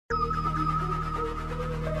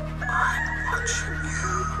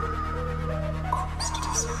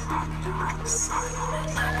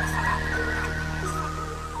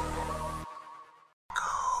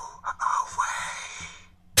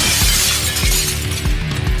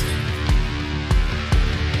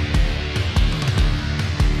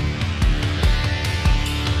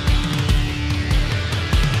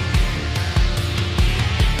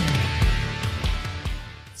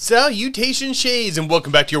Salutations, shades, and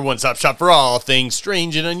welcome back to your one-stop shop for all things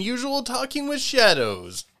strange and unusual, talking with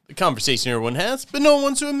shadows. The conversation everyone has, but no one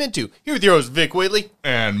wants to admit to. Here with your host, Vic Whaley.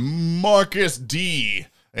 And Marcus D.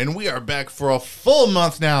 And we are back for a full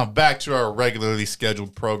month now, back to our regularly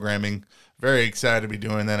scheduled programming. Very excited to be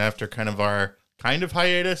doing that after kind of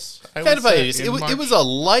hiatus. It was a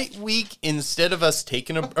light week instead of us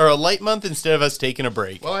taking a light month instead of us taking a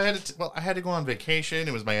break. Well, I had to go on vacation.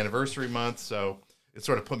 It was my anniversary month, so it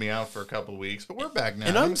sort of put me out for a couple of weeks, but we're back now.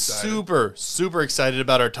 And I'm super, super excited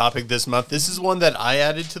about our topic this month. This is one that I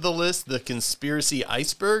added to the list, the conspiracy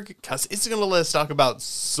iceberg, because it's going to let us talk about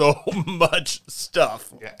so much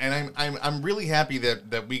stuff. Yeah, and I'm really happy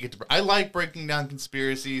that we get to. I like breaking down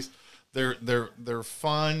conspiracies. They're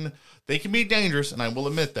fun. They can be dangerous, and I will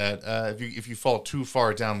admit that if you fall too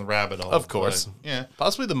far down the rabbit hole. Of course, yeah,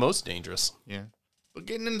 possibly the most dangerous. Yeah. But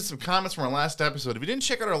getting into some comments from our last episode. If you didn't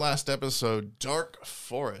check out our last episode, Dark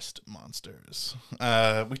Forest Monsters,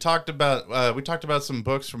 we talked about some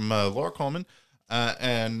books from Laura Coleman,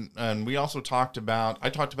 and we also talked about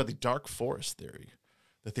the Dark Forest theory,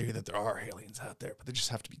 the theory that there are aliens out there, but they just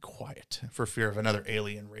have to be quiet for fear of another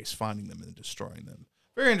alien race finding them and destroying them.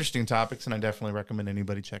 Very interesting topics, and I definitely recommend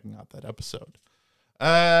anybody checking out that episode.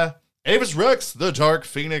 Avis Rex, the Dark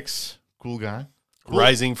Phoenix, cool guy. Cool.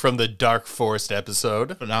 Rising from the Dark Forest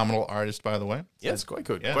episode. Phenomenal artist, by the way. Yes, quite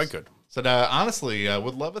good. Yes. Quite good. Said, honestly,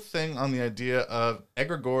 would love a thing on the idea of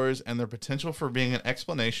egregores and their potential for being an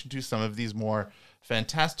explanation to some of these more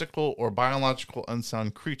fantastical or biological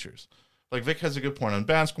unsound creatures. Like Vic has a good point on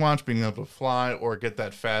Basquatch being able to fly or get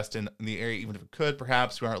that fast in the area, even if it could.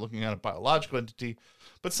 Perhaps we aren't looking at a biological entity,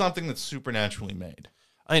 but something that's supernaturally made.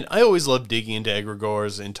 I always love digging into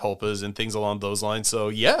egregores and tulpas and things along those lines. So,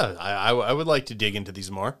 yeah, I would like to dig into these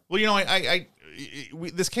more. Well, you know,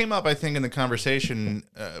 this came up, I think, in the conversation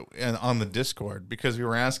on the Discord because we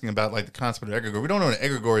were asking about like the concept of egregore. We don't know what an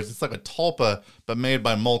egregore is. It's like a tulpa, but made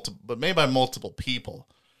by multiple people.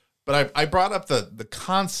 But I brought up the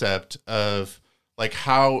concept of like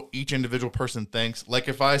how each individual person thinks. Like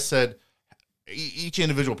if I said, each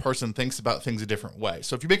individual person thinks about things a different way.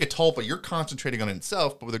 So if you make a tulpa, you're concentrating on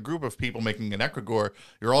itself, but with a group of people making an egregore,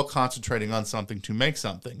 you're all concentrating on something to make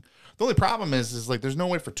something. The only problem is like there's no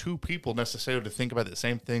way for two people necessarily to think about the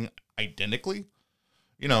same thing identically.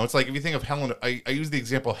 You know, it's like if you think of Helen, I use the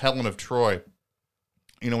example of Helen of Troy.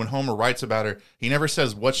 You know, when Homer writes about her, he never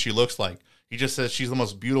says what she looks like. He just says she's the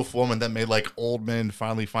most beautiful woman that made like old men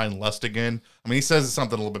finally find lust again. I mean, he says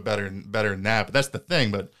something a little bit better than that, but that's the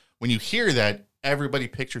thing. But when you hear that, everybody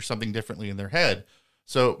pictures something differently in their head.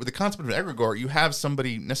 So with the concept of an egregore, you have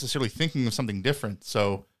somebody necessarily thinking of something different.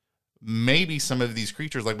 So maybe some of these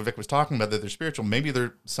creatures, like what Vic was talking about, that they're spiritual, maybe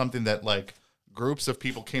they're something that like groups of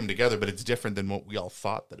people came together, but it's different than what we all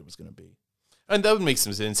thought that it was going to be. And that would make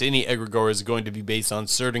some sense. Any egregore is going to be based on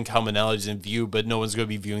certain commonalities in view, but no one's going to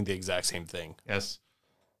be viewing the exact same thing. Yes.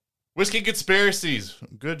 Whiskey Conspiracies,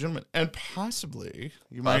 good gentlemen, and possibly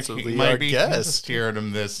you might be guest hearing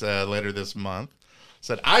them this later this month.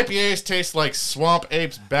 Said IPAs taste like swamp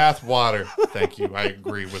apes bath water. Thank you. I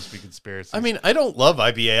agree. Whiskey Conspiracies. I mean, I don't love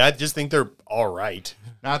IPA. I just think they're all right.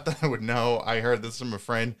 Not that I would know. I heard this from a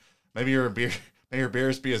friend. Maybe your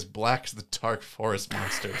beers be as black as the Dark Forest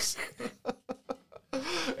Monsters.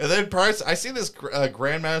 And then parts, I see this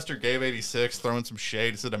Grandmaster Gabe 86 throwing some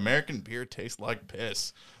shade. He said American beer tastes like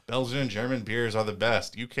piss. Belgian and German beers are the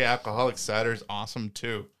best. UK alcoholic cider is awesome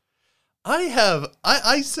too.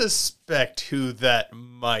 I suspect who that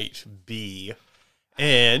might be,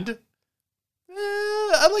 and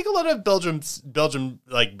I like a lot of Belgium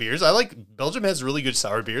like beers. Belgium has really good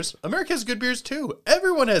sour beers. America has good beers too.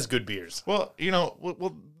 Everyone has good beers. Well,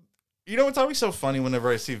 it's always so funny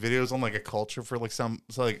whenever I see videos on like a culture for like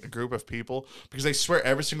a group of people, because I swear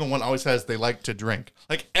every single one always has they like to drink.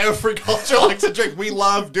 Like every culture likes to drink. We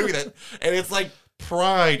love doing it, and it's like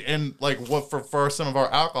pride and like what for some of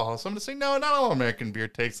our alcohol. So I'm just saying, no, not all American beer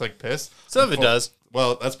tastes like piss. Some of it does.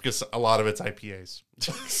 Well, that's because a lot of it's IPAs.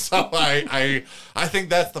 So I think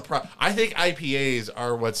that's the problem. I think IPAs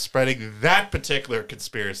are what's spreading that particular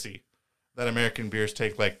conspiracy that American beers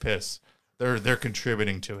take like piss. They're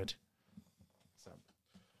contributing to it.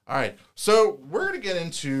 All right, so we're gonna get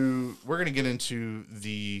into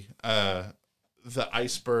the the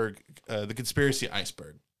iceberg, the conspiracy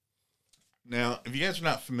iceberg. Now, if you guys are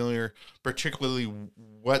not familiar, particularly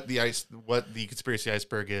what the conspiracy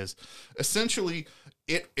iceberg is, essentially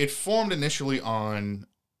it formed initially on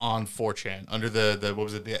 4chan under the what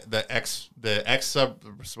was it, the X sub,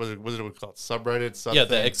 what was it called, subreddit? Yeah,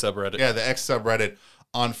 the X subreddit. Yeah, the X subreddit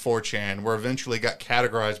on 4chan, where eventually got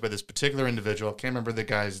categorized by this particular individual. I can't remember the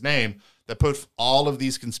guy's name, that put all of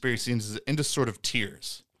these conspiracies into sort of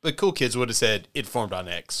tiers. The cool kids would have said it formed on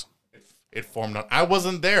X. It formed on. I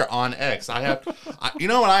wasn't there on X. You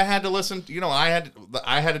know what I had to listen to? You know, I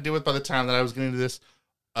had to deal with by the time that I was getting into this.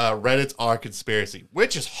 Reddit's R conspiracy,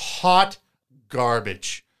 which is hot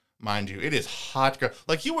garbage, mind you. It is hot garbage.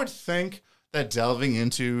 Like, you would think that delving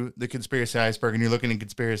into the conspiracy iceberg and you're looking at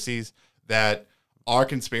conspiracies, that our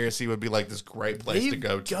conspiracy would be like this great place to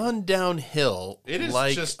go to. Gone downhill. It is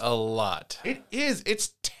like just a lot. It is.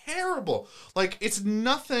 It's terrible. Like, it's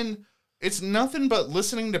nothing but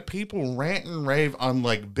listening to people rant and rave on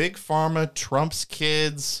like Big Pharma, Trump's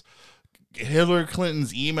kids, Hillary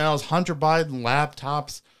Clinton's emails, Hunter Biden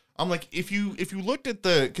laptops. I'm like, if you looked at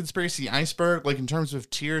the conspiracy iceberg, like in terms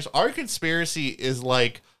of tiers, our conspiracy is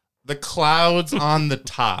like the clouds on the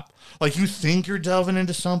top. Like, you think you're delving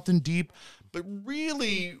into something deep, but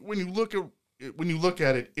really, when you look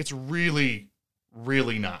at it, it's really,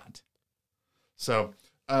 really not. So,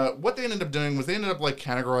 what they ended up doing was they ended up like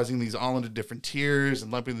categorizing these all into different tiers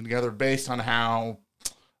and lumping them together based on how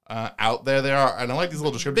out there they are. And I like these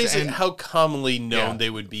little descriptions. Basically, and how commonly known they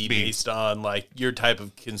would be based on like your type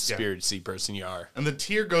of conspiracy person you are. And the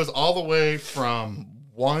tier goes all the way from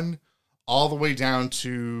 1 all the way down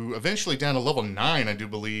to eventually down to level 9, I do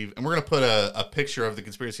believe. And we're going to put a picture of the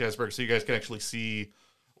conspiracy iceberg so you guys can actually see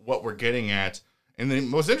what we're getting at. And the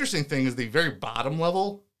most interesting thing is the very bottom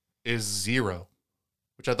level is 0,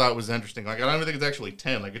 which I thought was interesting. Like, I don't even think it's actually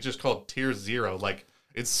 10. Like, it's just called tier 0. Like,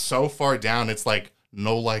 it's so far down, it's like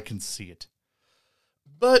no light can see it.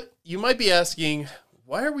 But you might be asking,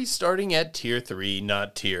 why are we starting at tier 3,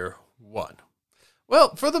 not tier 1?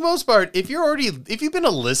 Well, for the most part, if you've been a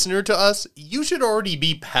listener to us, you should already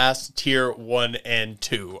be past tier 1 and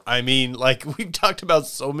 2. I mean, like, we've talked about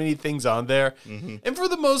so many things on there. Mm-hmm. And for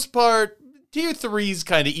the most part, tier 3 is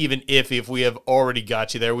kind of even iffy if we have already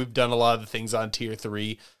got you there. We've done a lot of the things on tier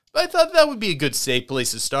 3. But I thought that would be a good safe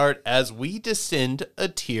place to start as we descend a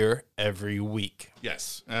tier every week.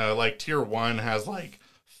 Yes. Like, tier 1 has, like,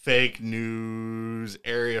 fake news,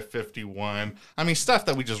 Area 51. I mean, stuff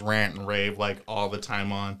that we just rant and rave like all the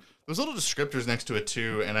time on. There's little descriptors next to it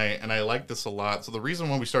too, and I like this a lot. So the reason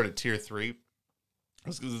why we started tier 3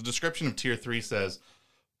 is because the description of tier 3 says,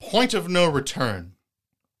 point of no return.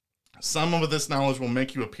 Some of this knowledge will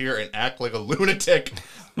make you appear and act like a lunatic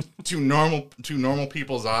to normal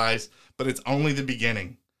people's eyes, but it's only the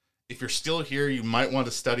beginning. If you're still here, you might want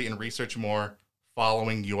to study and research more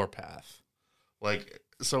following your path. Like,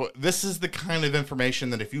 so this is the kind of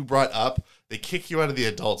information that if you brought up, they kick you out of the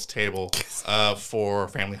adults table for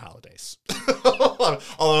family holidays.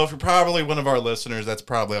 Although if you're probably one of our listeners, that's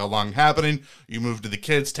probably how long happening. You move to the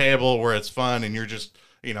kids table where it's fun and you're just,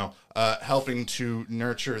 helping to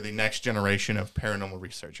nurture the next generation of paranormal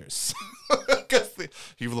researchers. Because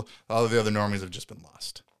all of the other normies have just been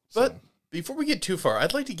lost. But before we get too far,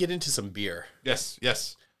 I'd like to get into some beer. Yes.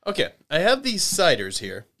 Okay, I have these ciders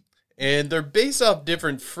here. And they're based off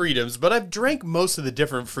different freedoms, but I've drank most of the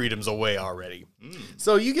different freedoms away already.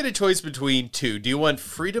 So you get a choice between 2. Do you want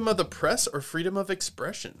freedom of the press or freedom of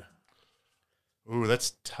expression? Ooh,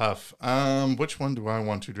 that's tough. Which one do I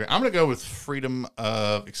want to drink? I'm going to go with freedom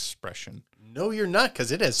of expression. No, you're not,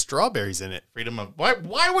 because it has strawberries in it. Freedom of...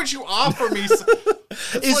 Why would you offer me...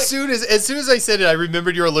 As soon as I said it, I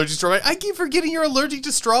remembered you're allergic to strawberries. I keep forgetting you're allergic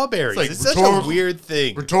to strawberries. It's such a weird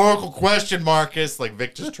thing. Rhetorical question, Marcus. Like,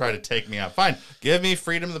 Vic just tried to take me out. Fine. Give me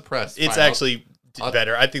freedom of the press. It's actually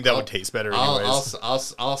better. I think that would taste better anyways.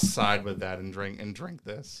 I'll side with that and drink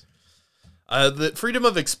this. The freedom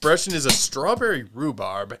of expression is a strawberry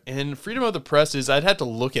rhubarb, and freedom of the press is, I'd have to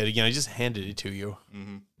look at it again. I just handed it to you.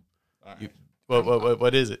 Mm-hmm. All right.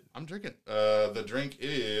 What is it? I'm drinking. The drink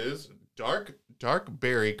is dark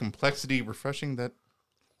berry complexity, refreshing that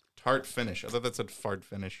tart finish. I thought that said fart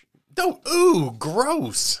finish. No, ooh,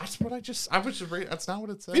 gross. That's what that's not what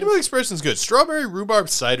it says. Freedom of expression is good. Strawberry rhubarb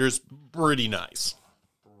cider's pretty nice.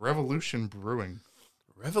 Revolution Brewing.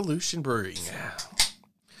 I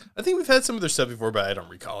think we've had some of their stuff before, but I don't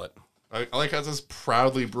recall it. I like how it says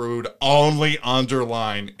proudly brewed, only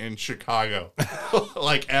underline in Chicago.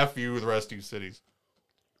 Like, F you, the rest of you cities.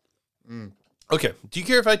 Okay. Do you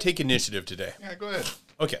care if I take initiative today? Yeah, go ahead.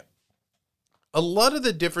 Okay. A lot of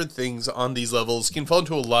the different things on these levels can fall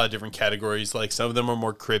into a lot of different categories. Like some of them are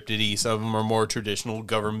more cryptid-y, some of them are more traditional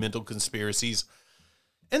governmental conspiracies,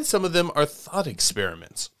 and some of them are thought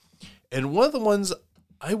experiments. And one of the ones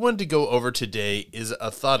I wanted to go over today is a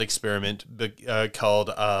thought experiment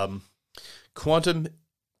called quantum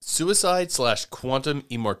suicide / quantum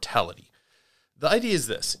immortality. The idea is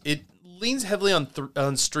this. It leans heavily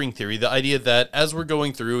on string theory, the idea that as we're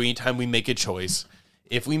going through, anytime we make a choice,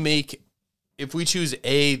 if we choose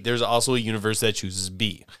A, there's also a universe that chooses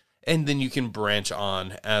B. And then you can branch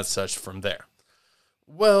on as such from there.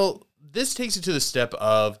 Well, this takes it to the step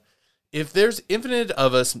of, if there's infinite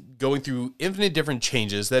of us going through infinite different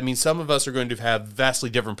changes, that means some of us are going to have vastly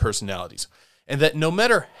different personalities. And that no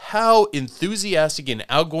matter how enthusiastic and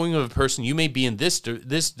outgoing of a person you may be in this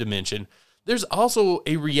dimension, there's also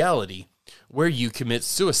a reality where you commit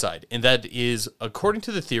suicide. And that is, according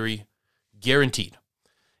to the theory, guaranteed.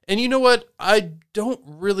 And you know what? I don't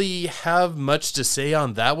really have much to say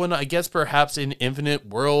on that one. I guess perhaps in infinite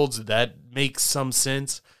worlds that makes some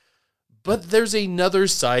sense. But there's another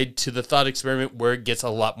side to the thought experiment where it gets a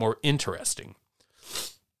lot more interesting.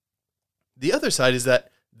 The other side is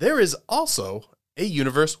that there is also a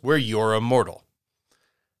universe where you're immortal.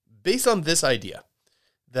 Based on this idea,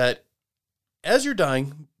 that as you're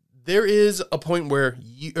dying, there is a point where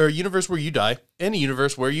or a universe where you die, and a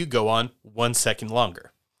universe where you go on 1 second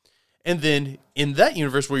longer. And then in that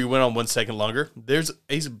universe where you went on 1 second longer, there's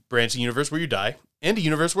a branching universe where you die, and a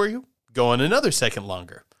universe where you go on another second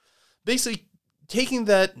longer. Basically, taking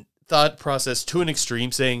that thought process to an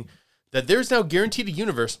extreme, saying that there's now guaranteed a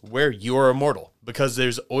universe where you are immortal, because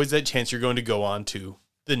there's always that chance you're going to go on to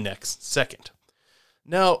the next second.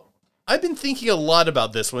 Now, I've been thinking a lot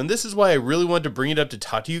about this one. This is why I really wanted to bring it up to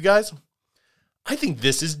talk to you guys. I think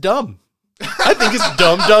this is dumb. I think it's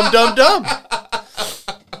dumb.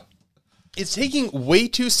 It's taking way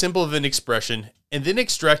too simple of an expression and then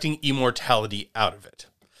extracting immortality out of it.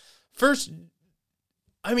 First,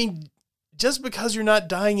 I mean, just because you're not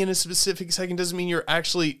dying in a specific second doesn't mean you're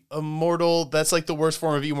actually immortal. That's like the worst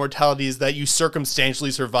form of immortality, is that you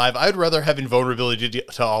circumstantially survive. I'd rather have invulnerability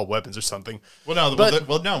to all weapons or something. Well,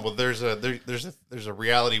 there's a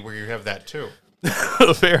reality where you have that too.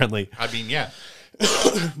 Apparently. I mean, yeah.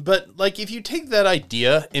 But like, if you take that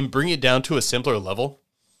idea and bring it down to a simpler level,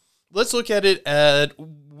 let's look at it at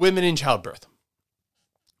women in childbirth.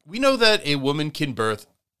 We know that a woman can birth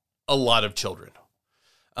a lot of children.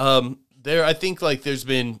 I think like there's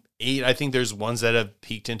been 8. I think there's ones that have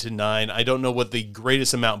peaked into 9. I don't know what the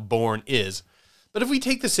greatest amount born is. But if we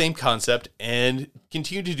take the same concept and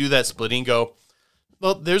continue to do that splitting and go,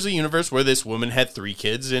 well, there's a universe where this woman had 3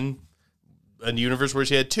 kids and a universe where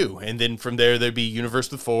she had 2. And then from there, there'd be a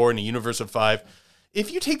universe with 4 and a universe of 5.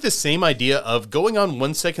 If you take the same idea of going on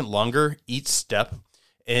 1 second longer each step,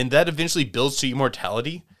 and that eventually builds to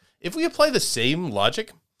immortality, if we apply the same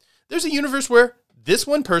logic, there's a universe where this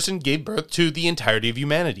one person gave birth to the entirety of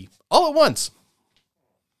humanity, all at once.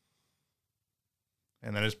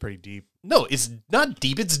 And that is pretty deep. No, it's not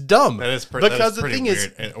deep, it's dumb. Because the thing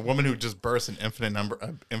weird. Is, a woman who just births an infinite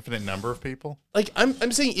number of people? Like,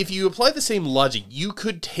 I'm saying, if you apply the same logic, you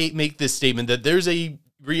could make this statement that there's a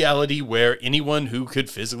reality where anyone who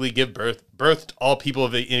could physically give birth birthed all people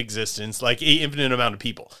in existence, like an infinite amount of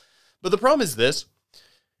people. But the problem is this: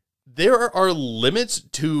 there are limits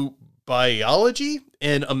to biology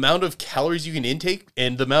and amount of calories you can intake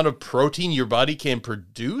and the amount of protein your body can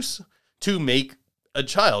produce to make a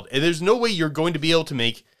child. And there's no way you're going to be able to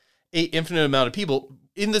make an infinite amount of people,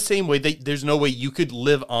 in the same way that there's no way you could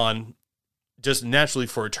live on just naturally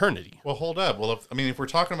for eternity. Well, hold up. Well, if we're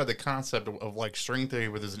talking about the concept of like string theory,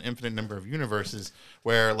 where there's an infinite number of universes,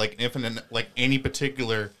 where like any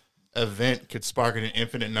particular event could spark an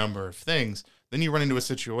infinite number of things, then you run into a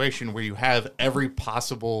situation where you have every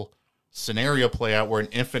possible scenario play out where an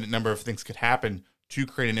infinite number of things could happen to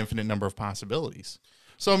create an infinite number of possibilities.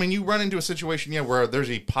 So, I mean, you run into a situation, where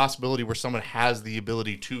there's a possibility where someone has the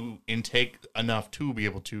ability to intake enough to be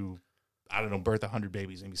able to, I don't know, birth 100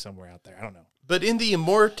 babies maybe somewhere out there. I don't know. But in the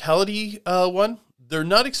immortality one, they're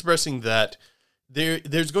not expressing that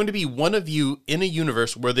there's going to be one of you in a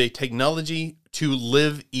universe where the technology to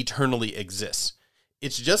live eternally exists.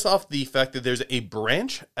 It's just off the fact that there's a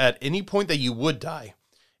branch at any point that you would die,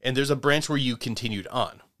 and there's a branch where you continued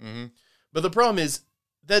on. Mm-hmm. But the problem is,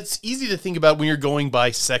 that's easy to think about when you're going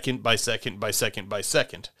by second by second by second by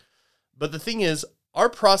second. But the thing is, our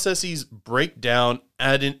processes break down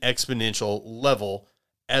at an exponential level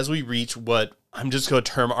as we reach what I'm just going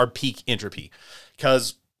to term our peak entropy.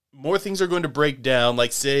 Because more things are going to break down.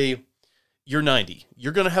 Like, say, you're 90.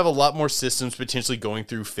 You're going to have a lot more systems potentially going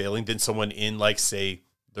through failing than someone in, like, say,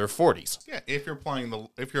 their 40s. Yeah, if you're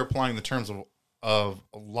applying the terms of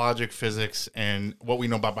logic, physics, and what we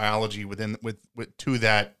know about biology to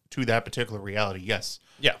that particular reality, yes.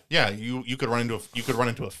 Yeah, you could run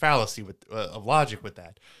into a fallacy of logic with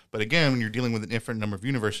that. But again, when you're dealing with an infinite number of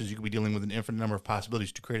universes, you could be dealing with an infinite number of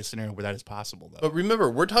possibilities to create a scenario where that is possible, though. But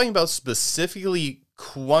remember, we're talking about specifically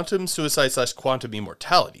quantum suicide / quantum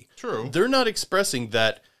immortality. True. They're not expressing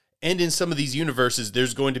that, and in some of these universes,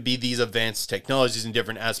 there's going to be these advanced technologies in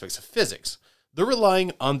different aspects of physics. They're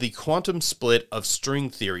relying on the quantum split of string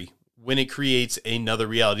theory when it creates another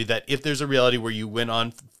reality, that if there's a reality where you went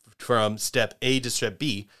on from step A to step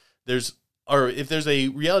B, or if there's a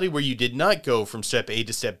reality where you did not go from step A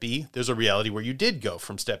to step B, there's a reality where you did go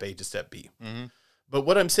from step A to step B. Mm-hmm. But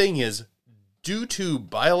what I'm saying is, due to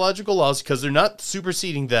biological laws, because they're not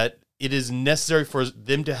superseding that, it is necessary for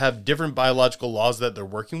them to have different biological laws that they're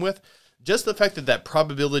working with. Just the fact that that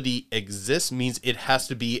probability exists means it has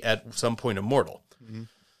to be at some point immortal. Mm-hmm.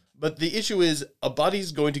 But the issue is, a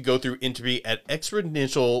body's going to go through entropy at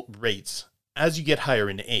exponential rates as you get higher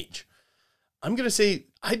in age. I'm going to say,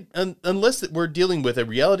 unless we're dealing with a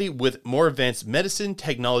reality with more advanced medicine,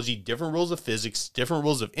 technology, different rules of physics, different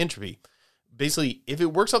rules of entropy, basically, if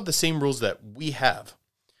it works off the same rules that we have,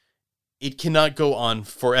 it cannot go on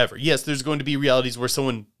forever. Yes, there's going to be realities where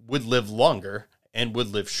someone would live longer and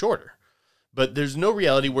would live shorter. But there's no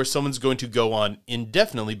reality where someone's going to go on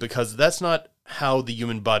indefinitely, because that's not how the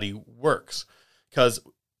human body works. Because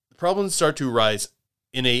problems start to rise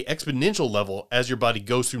in a exponential level as your body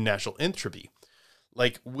goes through natural entropy.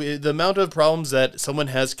 Like, with the amount of problems that someone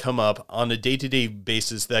has come up on a day-to-day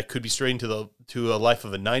basis that could be straight to a life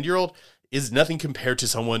of a 9-year-old is nothing compared to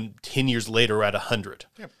someone 10 years later at 100.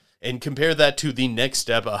 Yep. And compare that to the next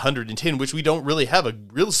step, 110, which we don't really have a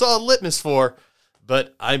real solid litmus for,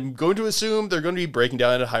 but I'm going to assume they're going to be breaking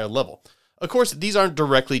down at a higher level. Of course, these aren't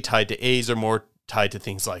directly tied to A's, or more tied to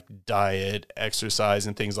things like diet, exercise,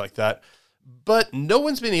 and things like that. But no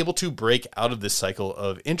one's been able to break out of this cycle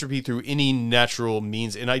of entropy through any natural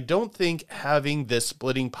means, and I don't think having this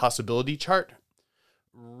splitting possibility chart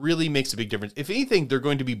really makes a big difference. If anything, they're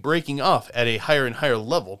going to be breaking off at a higher and higher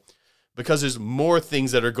level, because there's more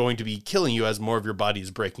things that are going to be killing you as more of your body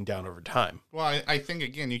is breaking down over time. Well, I think,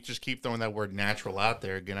 again, you just keep throwing that word natural out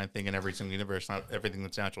there. Again, I think in every single universe, not everything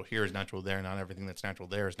that's natural here is natural there. Not everything that's natural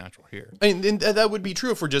there is natural here. And that would be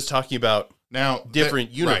true if we're just talking about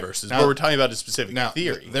different universes. Right. Now, but we're talking about a specific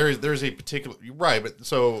theory. There's a particular... Right, but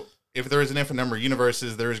so if there is an infinite number of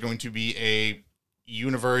universes, there is going to be a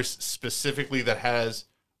universe specifically that has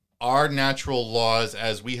our natural laws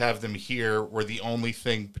as we have them here, where the only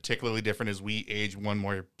thing particularly different is we age one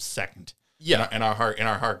more second. Yeah. And our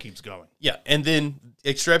heart keeps going. Yeah. And then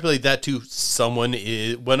extrapolate that to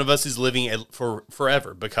one of us is living for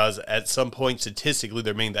forever, because at some point statistically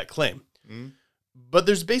they're making that claim. Mm-hmm. But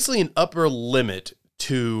there's basically an upper limit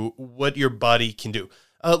to what your body can do.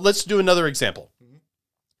 Let's do another example.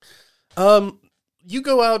 Mm-hmm. You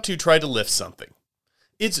go out to try to lift something.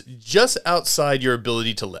 It's just outside your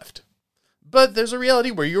ability to lift. But there's a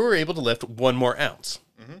reality where you're able to lift 1 more ounce.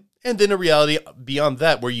 Mm-hmm. And then a reality beyond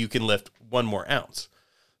that where you can lift 1 more ounce.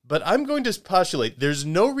 But I'm going to postulate there's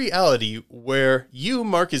no reality where you,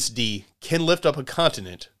 Marcus D., can lift up a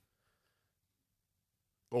continent,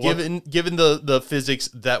 given the physics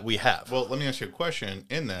that we have. Well, let me ask you a question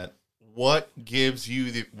in that. What gives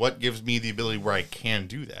me the ability where I can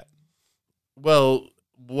do that? Well,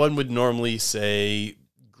 one would normally say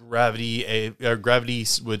gravity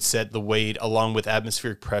would set the weight, along with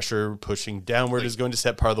atmospheric pressure pushing downward is going to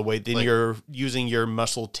set part of the weight. Then you're using your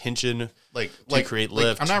muscle tension to create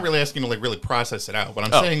lift. I'm not really asking to really process it out. What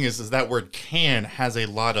I'm saying is that word "can" has a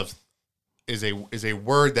lot of is a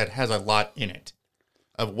word that has a lot in it.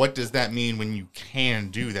 Of what does that mean when you can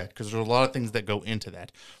do that? Because there's a lot of things that go into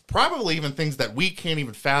that. Probably even things that we can't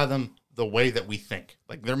even fathom the way that we think.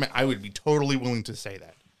 I would be totally willing to say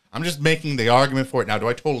that. I'm just making the argument for it. Now, do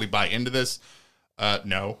I totally buy into this?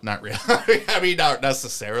 No, not really. I mean, not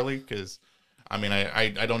necessarily, because I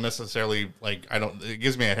don't necessarily it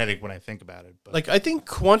gives me a headache when I think about it. But. I think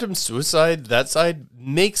quantum suicide, that side,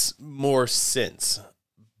 makes more sense.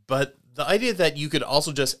 But the idea that you could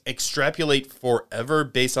also just extrapolate forever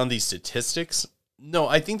based on these statistics, no,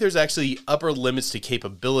 I think there's actually upper limits to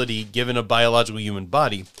capability given a biological human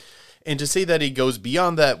body. And to say that it goes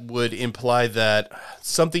beyond that would imply that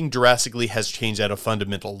something drastically has changed at a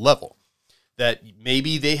fundamental level. That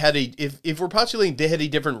maybe they had if we're postulating they had a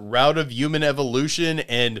different route of human evolution,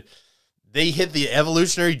 and they hit the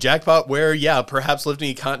evolutionary jackpot where, yeah, perhaps lifting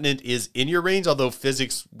a continent is in your range, although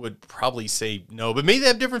physics would probably say no. But maybe they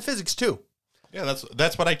have different physics, too. Yeah,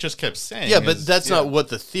 that's what I just kept saying. Yeah, but that's not what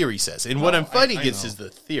the theory says. And what I'm fighting against is the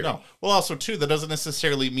theory. No. Well, also, too, that doesn't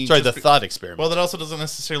necessarily mean... Sorry, the thought experiment. Well, that also doesn't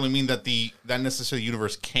necessarily mean that that necessary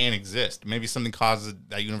universe can exist. Maybe something causes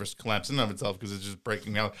that universe to collapse in and of itself because it's just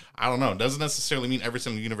breaking out. I don't know. It doesn't necessarily mean every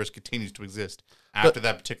single universe continues to exist after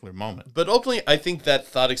that particular moment. But ultimately, I think that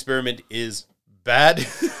thought experiment is bad.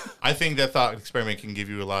 I think that thought experiment can give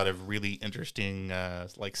you a lot of really interesting,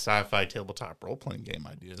 like sci-fi tabletop role-playing game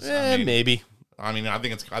ideas. Maybe. I mean, I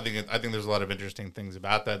think there's a lot of interesting things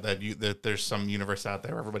about that. That there's some universe out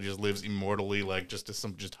there where everybody just lives immortally, like just as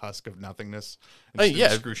some husk of nothingness. And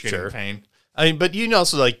excruciating pain. I mean, but you can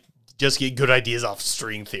also like just get good ideas off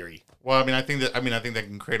string theory. Well, I think that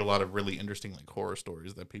can create a lot of really interesting like horror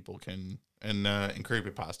stories that people can and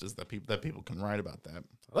creepypastas that people can write about that.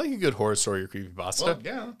 I like a good horror story or creepypasta. Well,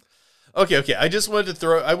 yeah. Okay. I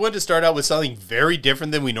wanted to start out with something very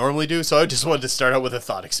different than we normally do, so I just wanted to start out with a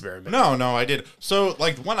thought experiment. No, I did. So,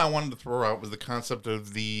 like, one I wanted to throw out was the concept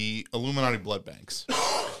of the Illuminati blood banks.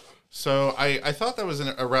 So, I thought that was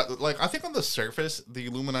I think on the surface, the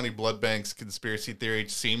Illuminati blood banks conspiracy theory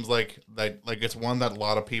seems like it's one that a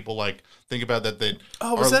lot of people like think about that.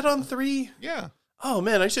 Was that on 3? Yeah. Oh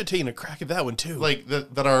man, I should have taken a crack at that one too. Like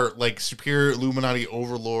that are like superior Illuminati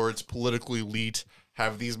overlords, political elite,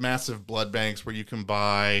 have these massive blood banks where you can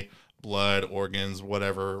buy blood, organs,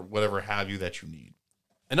 whatever have you that you need.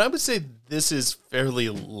 And I would say this is fairly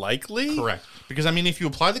likely. Correct. Because, I mean, if you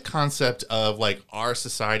apply the concept of, like, our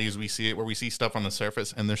society as we see it, where we see stuff on the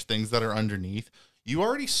surface and there's things that are underneath, you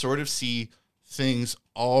already sort of see things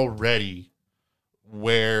already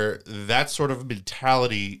where that sort of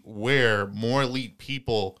mentality where more elite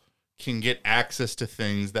people can get access to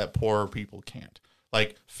things that poorer people can't.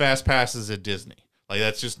 Like, fast passes at Disney. Like,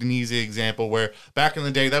 that's just an easy example where back in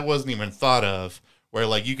the day, that wasn't even thought of, where,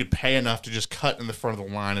 like, you could pay enough to just cut in the front of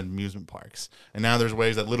the line at amusement parks. And now there's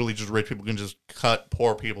ways that literally just rich people can just cut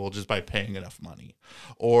poor people just by paying enough money.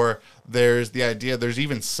 Or there's the idea, there's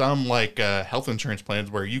even some, like, health insurance plans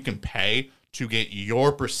where you can pay to get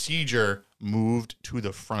your procedure moved to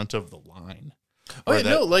the front of the line.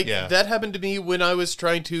 That happened to me when I was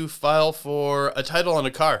trying to file for a title on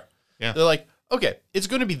a car. Yeah. They're like, okay, it's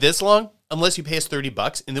going to be this long unless you pay us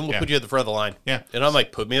 $30, and then we'll put you at the front of the line. Yeah. And I'm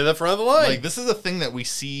like, put me at the front of the line. Like, this is a thing that we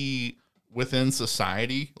see within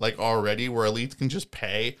society, like, already, where elites can just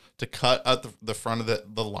pay to cut at the front of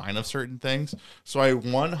the line of certain things. So I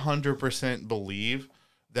 100% believe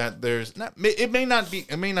that there's not, it may not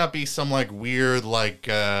be some, like, weird, like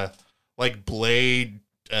Blade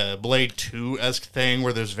 2-esque thing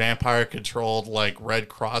where there's vampire controlled like red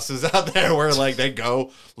crosses out there where like they go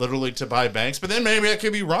literally to buy banks, but then maybe I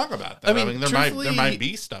could be wrong about that. I mean there might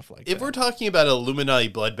be stuff like that. If we're talking about an Illuminati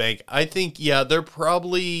blood bank, I think they're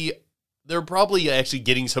probably actually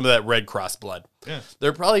getting some of that Red Cross blood. Yeah.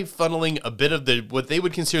 They're probably funneling a bit of what they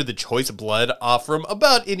would consider the choice blood off from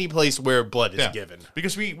about any place where blood is given.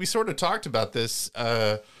 Because we sort of talked about this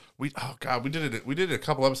we did it a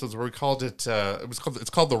couple episodes where we called it it's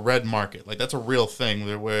called the red market. Like that's a real thing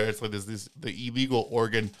where it's like there's the illegal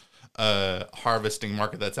organ harvesting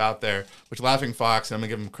market that's out there, which Laughing Fox, and I'm gonna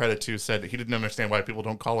give him credit to, said he didn't understand why people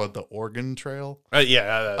don't call it the Oregon Trail. I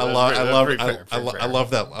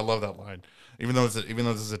love that line. Even though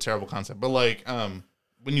this is a terrible concept, but like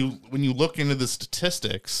when you look into the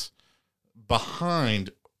statistics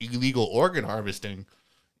behind illegal organ harvesting,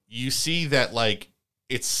 you see that like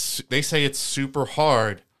they say it's super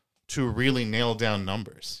hard to really nail down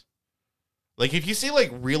numbers. Like if you see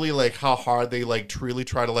like really like how hard they like truly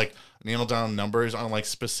try to like nail down numbers on like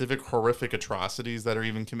specific horrific atrocities that are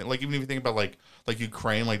even committed. Like even if you think about like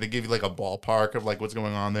Ukraine, like they give you like a ballpark of like what's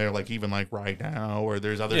going on there, like even like right now, or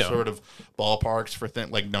there's other sort of ballparks for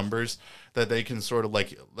like numbers that they can sort of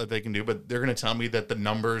like that they can do. But they're gonna tell me that the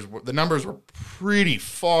numbers were pretty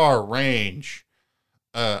far range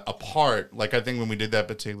apart. Like I think when we did that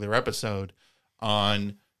particular episode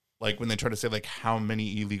on like when they try to say like how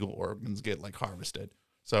many illegal organs get like harvested.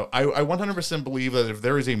 So I 100% believe that if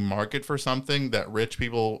there is a market for something, that rich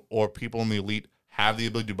people or people in the elite have the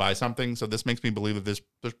ability to buy something. So this makes me believe that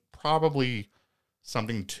there's probably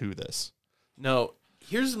something to this. Now,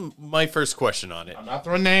 here's my first question on it. I'm not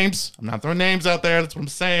throwing names out there. That's what I'm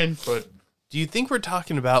saying. But do you think we're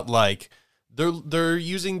talking about like they're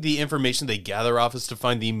using the information they gather off us to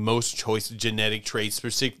find the most choice genetic traits,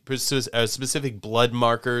 specific blood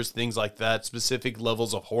markers, things like that, specific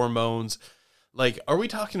levels of hormones? Like, are we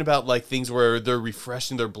talking about like things where they're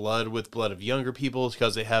refreshing their blood with blood of younger people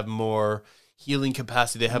because they have more healing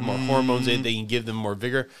capacity. They have more hormones in it. They can give them more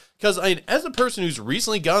vigor. Because as a person who's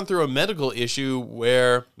recently gone through a medical issue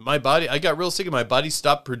where I got real sick and my body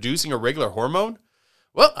stopped producing a regular hormone.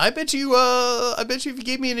 Well, I bet you if you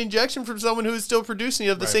gave me an injection from someone who is still producing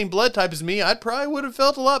of the same blood type as me, I probably would have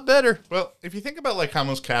felt a lot better. Well, if you think about like how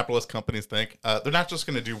most capitalist companies think, they're not just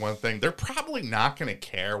going to do one thing. They're probably not going to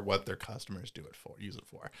care what their customers use it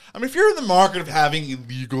for. I mean, if you're in the market of having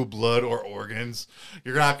illegal blood or organs,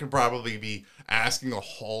 you're not going to probably be asking a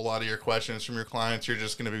whole lot of your questions from your clients. You're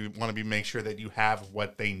just going to want to make sure that you have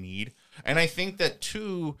what they need. And I think that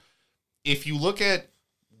too, if you look at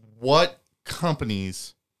what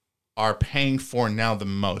companies are paying for now the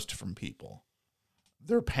most from people,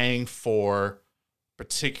 they're paying for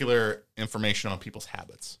particular information on people's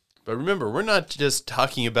habits. But remember, we're not just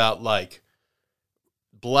talking about like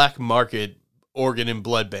black market organ and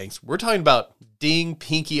blood banks. We're talking about ding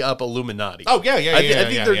pinky up Illuminati. Oh yeah. I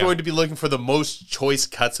think they're going to be looking for the most choice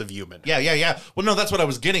cuts of human. Yeah. Well, no, that's what I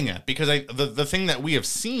was getting at, because the thing that we have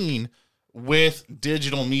seen with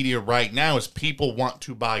digital media right now is people want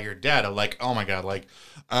to buy your data. Like, oh my God, like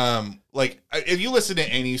if you listen to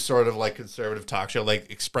any sort of like conservative talk show, like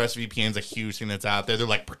ExpressVPN is a huge thing that's out there. They're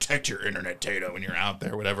like, protect your internet data when you're out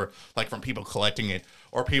there, whatever, like from people collecting it,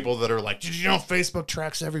 or people that are like, did you know Facebook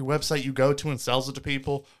tracks every website you go to and sells it to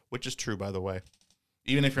people? Which is true, by the way.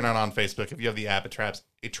 Even if you're not on Facebook, if you have the app, it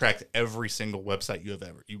tracks every single website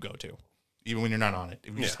you go to. Even when you're not on it,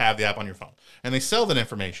 if you just have the app on your phone, and they sell that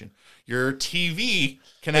information. Your TV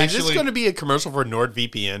can actually. Is this going to be a commercial for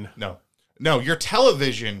NordVPN? No. Your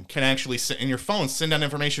television can actually, and your phone, send out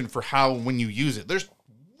information for how when you use it. There's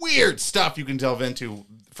weird stuff you can delve into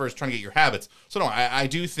first trying to get your habits. So no, I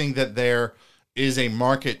do think that there is a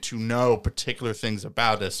market to know particular things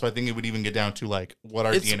about us. So I think it would even get down to like what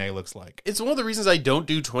our DNA looks like. It's one of the reasons I don't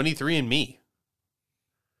do 23andMe.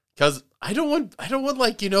 Because I don't want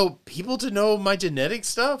like, people to know my genetic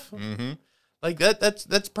stuff. Mm-hmm. Like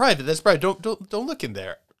that's private. That's private. Don't look in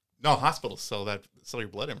there. No, hospitals sell your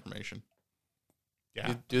blood information.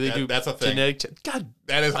 Yeah, do they do that's a thing? Genetic God,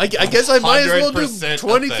 that is. I guess I might as well do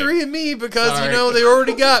 23andMe because they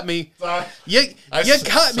already got me. Sorry. You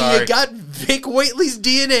got me. You got Vic Waitley's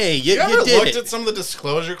DNA. You ever did looked at some of the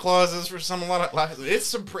disclosure clauses for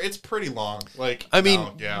it's pretty long. Like, I mean,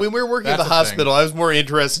 when we were working at the hospital, I was more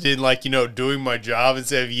interested in doing my job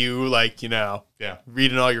instead of you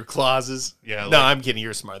reading all your clauses. Yeah. No, I'm kidding.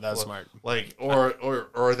 You're smart. That's smart. Like,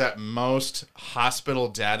 or that most hospital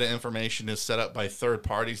data information is set up by third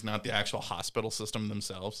parties, not the actual hospital system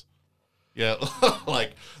themselves. Yeah,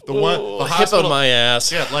 like the hospital, HIPAA my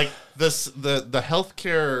ass. Yeah, like the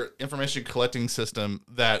healthcare information collecting system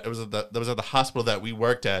that was at the hospital that we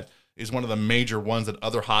worked at is one of the major ones that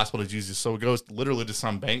other hospitals use. So it goes literally to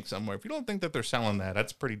some bank somewhere. If you don't think that they're selling that,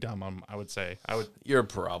 that's pretty dumb. I would say. You're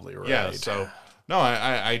probably right. Yeah. So no,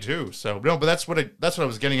 I do. So no, but that's what I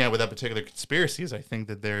was getting at with that particular conspiracy. Is I think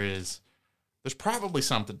that there's probably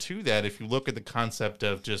something to that if you look at the concept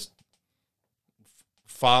of just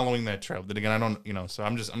following that trail. Then again, I don't, so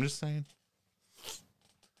I'm just saying.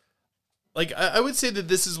 Like, I would say that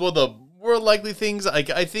this is one of the more likely things.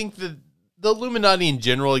 I think that the Illuminati in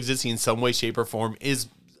general existing in some way, shape, or form is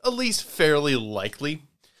at least fairly likely.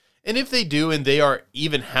 And if they do, and they are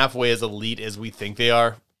even halfway as elite as we think they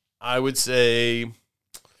are, I would say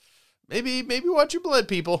maybe watch your blood,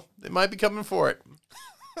 people. They might be coming for it.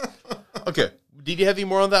 Okay. Did you have any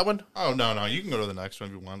more on that one? Oh, no. You can go to the next one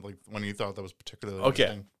if you want, like one you thought that was particularly okay.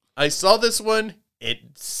 interesting. I saw this one.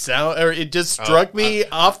 It just struck me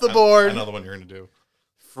off the board. I know the one you're going to do.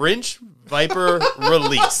 French Viper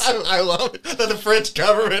release. I love it that the French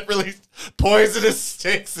government released poisonous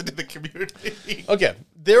sticks into the community. Okay.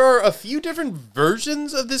 There are a few different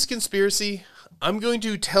versions of this conspiracy. I'm going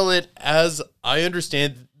to tell it as I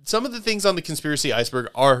understand. Some of the things on the conspiracy iceberg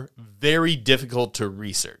are very difficult to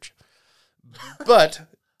research. But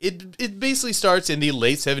it basically starts in the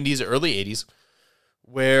late 70s, early 80s,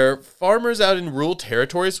 where farmers out in rural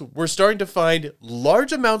territories were starting to find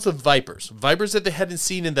large amounts of vipers that they hadn't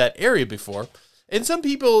seen in that area before. And some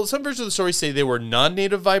versions of the story say they were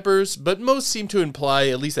non-native vipers, but most seem to imply,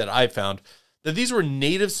 at least that I found, that these were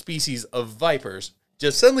native species of vipers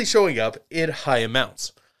just suddenly showing up in high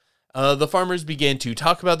amounts. The farmers began to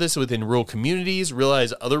talk about this within rural communities,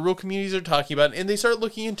 realize other rural communities are talking about it, and they start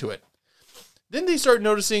looking into it. Then they start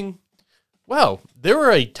noticing, wow, there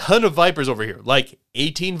are a ton of vipers over here, like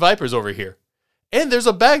 18 vipers over here. And there's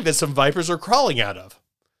a bag that some vipers are crawling out of.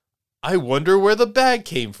 I wonder where the bag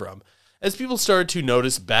came from. As people started to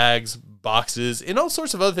notice bags, boxes, and all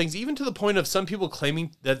sorts of other things, even to the point of some people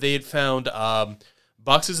claiming that they had found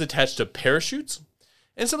boxes attached to parachutes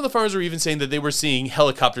And some of the farmers were even saying that they were seeing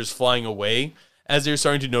helicopters flying away as they were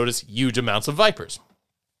starting to notice huge amounts of vipers.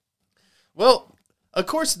 Well, of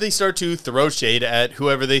course, they start to throw shade at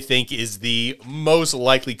whoever they think is the most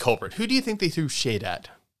likely culprit. Who do you think they threw shade at?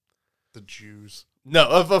 The Jews.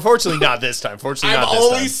 No, unfortunately not this time. Fortunately, I'm not this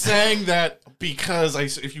time. only saying that because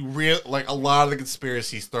if you like a lot of the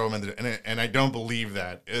conspiracies throw them in there, and I don't believe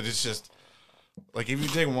that. It's just like if you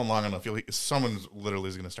dig one long enough, someone literally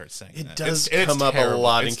is going to start saying it that. does It's come up terrible. a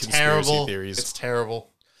lot in It's conspiracy terrible. theories. It's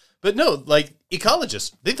terrible. But no, like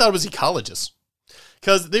ecologists, they thought it was ecologists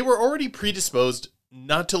because they were already predisposed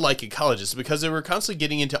not to like ecologists because they were constantly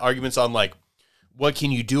getting into arguments on like, what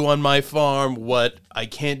can you do on my farm? What I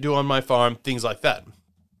can't do on my farm? Things like that.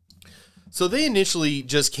 So they initially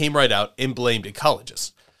just came right out and blamed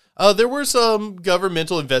ecologists. There were some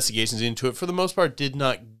governmental investigations into it. For the most part, did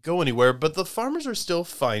not go anywhere, but the farmers are still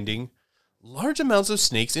finding large amounts of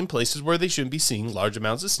snakes in places where they shouldn't be seeing large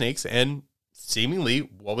amounts of snakes and seemingly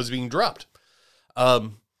what was being dropped.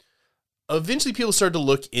 Eventually, people started to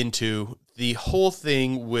look into the whole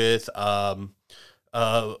thing with venom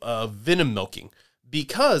milking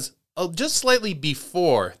because just slightly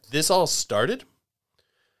before this all started,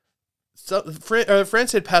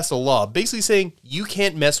 France had passed a law basically saying you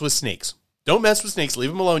can't mess with snakes. Don't mess with snakes.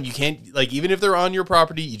 Leave them alone. You can't, like, even if they're on your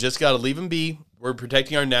property, you just got to leave them be. We're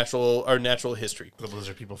protecting our natural history. The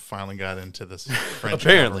lizard people finally got into this French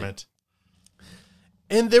Apparently. government.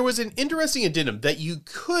 And there was an interesting addendum that you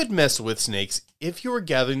could mess with snakes if you were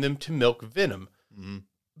gathering them to milk venom,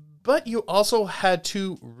 but you also had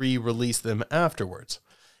to re-release them afterwards.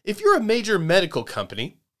 If you're a major medical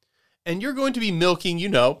company and you're going to be milking,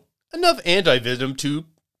 enough anti-venom to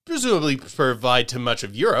presumably provide to much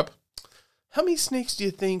of Europe, how many snakes do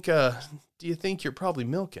you think you're probably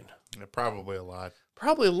milking? Yeah, probably a lot.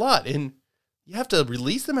 Probably a lot, and you have to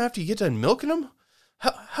release them after you get done milking them.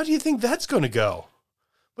 How do you think that's going to go?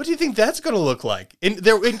 What do you think that's going to look like? And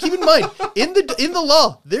keep in mind, in the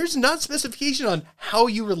law, there's not specification on how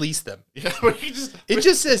you release them. Yeah, but It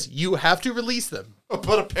just says you have to release them. I'll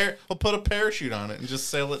put a parachute on it and just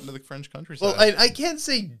sail it into the French countryside. Well, I can't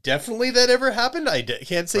say definitely that ever happened.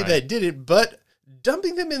 Can't say that didn't, but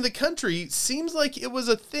dumping them in the country seems like it was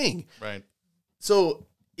a thing. Right. So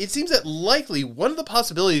it seems that likely one of the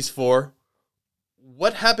possibilities for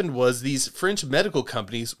what happened was these French medical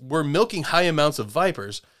companies were milking high amounts of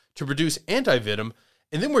vipers to produce anti-venom,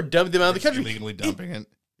 and then we're dumping them out of the country. Illegally dumping it.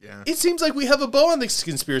 Yeah. It seems like we have a bow on this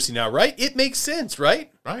conspiracy now, right? It makes sense,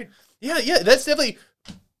 right? Right. Yeah, that's definitely...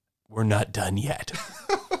 We're not done yet.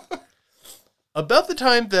 About the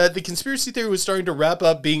time that the conspiracy theory was starting to wrap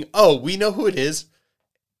up being, we know who it is,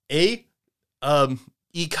 a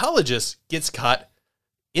ecologist gets caught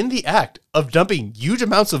in the act of dumping huge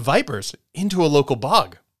amounts of vipers into a local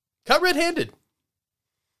bog. Caught red-handed.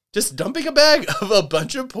 Just dumping a bag of a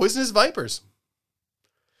bunch of poisonous vipers.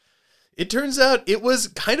 It turns out it was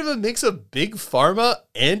kind of a mix of big pharma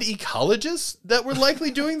and ecologists that were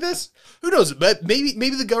likely doing this. Who knows? But maybe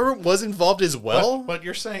the government was involved as well. But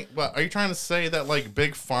you're saying, are you trying to say that like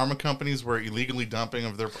big pharma companies were illegally dumping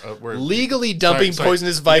of their legally dumping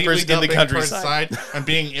poisonous vipers in the countryside and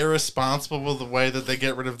being irresponsible with the way that they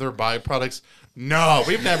get rid of their byproducts? No,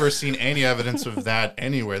 we've never seen any evidence of that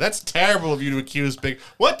anywhere. That's terrible of you to accuse big.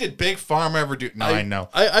 What did big pharma ever do? No, I know.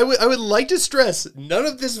 I would like to stress none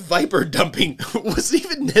of this viper dumping was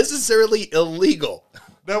even necessarily illegal.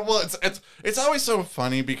 No, well, it's always so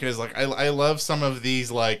funny because like I love some of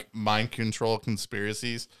these like mind control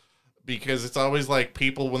conspiracies because it's always like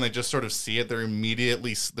people when they just sort of see it, they're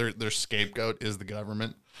immediately their scapegoat is the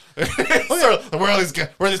government. So, where are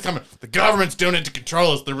these coming? The government's doing it to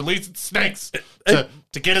control us. They're releasing snakes to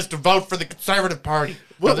get us to vote for the Conservative Party.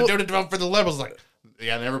 They're doing it to vote for the Liberals. Like,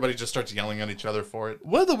 yeah, and everybody just starts yelling at each other for it.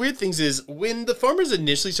 One of the weird things is when the farmers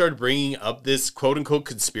initially started bringing up this quote-unquote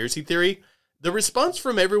conspiracy theory, the response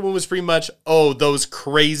from everyone was pretty much, those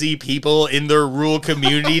crazy people in their rural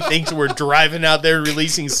community think we're driving out there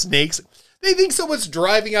releasing snakes. They think someone's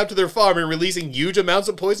driving out to their farm and releasing huge amounts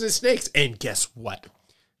of poisonous snakes. And guess what?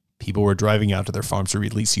 People were driving out to their farms to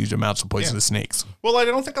release huge amounts of poisonous snakes. Well, I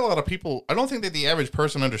don't think that the average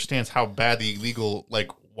person understands how bad the illegal,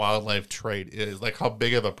 like, wildlife trade is, like how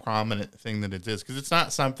big of a prominent thing that it is, because it's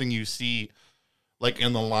not something you see, like,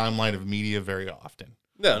 in the limelight of media very often.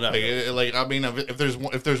 No. Like I mean, if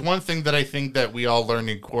there's one thing that I think that we all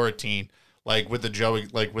learned in quarantine, like with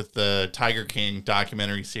the Tiger King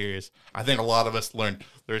documentary series, I think a lot of us learned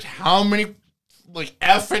there's how many like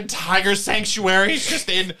effing tiger sanctuaries just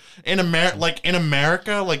in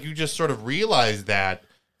America, like you just sort of realize that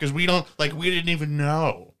because we didn't even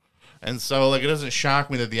know. And so, like, it doesn't shock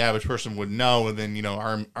me that the average person would know. And then, you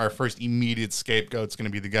know, our first immediate scapegoat's going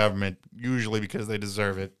to be the government, usually because they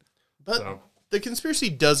deserve it. But the conspiracy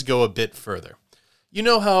does go a bit further. You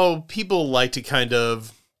know how people like to kind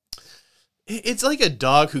of... It's like a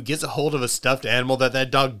dog who gets a hold of a stuffed animal that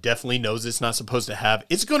dog definitely knows it's not supposed to have.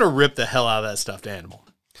 It's going to rip the hell out of that stuffed animal.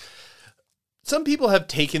 Some people have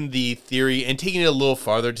taken the theory and taken it a little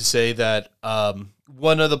farther to say that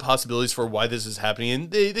one of the possibilities for why this is happening,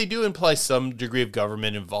 and they do imply some degree of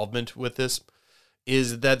government involvement with this,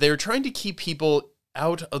 is that they're trying to keep people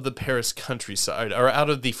out of the Paris countryside, or out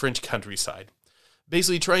of the French countryside.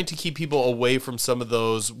 Basically trying to keep people away from some of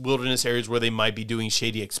those wilderness areas where they might be doing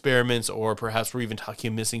shady experiments, or perhaps we're even talking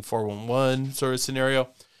a missing 411 sort of scenario.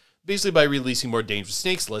 Basically by releasing more dangerous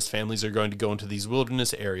snakes, less families are going to go into these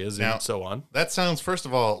wilderness areas and so on. That sounds, first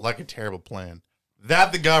of all, like a terrible plan.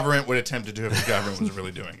 That the government would attempt to do if the government was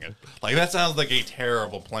really doing it. Like, that sounds like a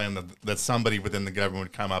terrible plan that somebody within the government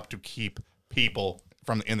would come up to keep people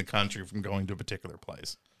in the country from going to a particular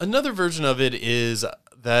place. Another version of it is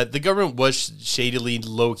that the government was shadily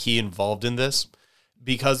low-key involved in this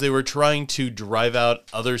because they were trying to drive out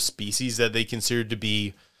other species that they considered to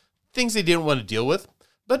be things they didn't want to deal with.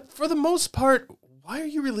 But for the most part, why are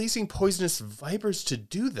you releasing poisonous vipers to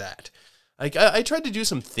do that? Like, I tried to do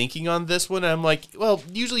some thinking on this one, and I'm like, well,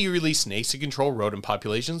 usually you release snakes to control rodent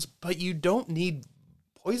populations, but you don't need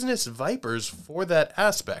poisonous vipers for that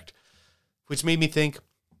aspect. Which made me think,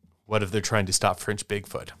 what if they're trying to stop French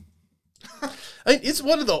Bigfoot? It's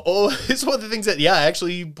one of the things that, yeah,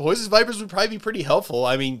 actually, poisonous vipers would probably be pretty helpful.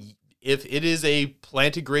 I mean, if it is a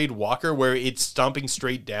plantigrade walker where it's stomping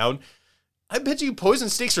straight down, I bet you poison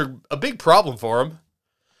snakes are a big problem for them.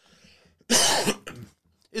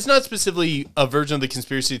 It's not specifically a version of the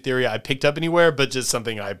conspiracy theory I picked up anywhere, but just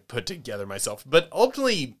something I put together myself. But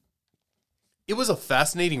ultimately, it was a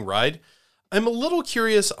fascinating ride. I'm a little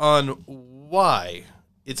curious on why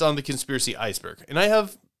it's on the conspiracy iceberg. And I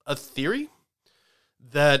have a theory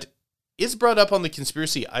that it's brought up on the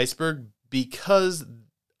conspiracy iceberg because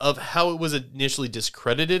of how it was initially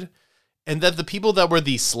discredited, and that the people that were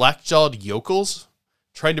the slack-jawed yokels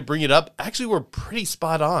trying to bring it up actually were pretty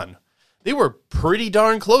spot on. They were pretty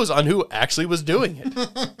darn close on who actually was doing it.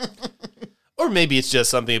 Or maybe it's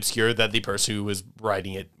just something obscure that the person who was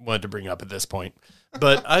writing it wanted to bring up at this point.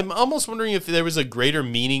 But I'm almost wondering if there was a greater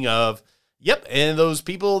meaning of, yep, and those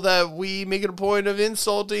people that we make it a point of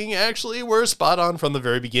insulting actually were spot on from the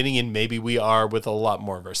very beginning, and maybe we are with a lot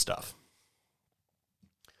more of our stuff.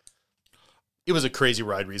 It was a crazy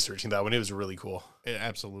ride researching that one. It was really cool. Yeah,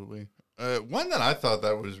 absolutely. One that I thought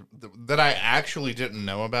that I actually didn't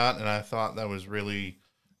know about, and I thought that was really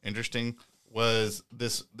interesting, was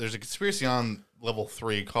this. There's a conspiracy on level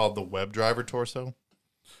 3 called the WebDriver torso.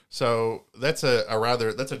 So that's a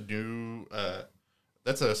new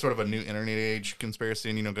that's a sort of a new internet age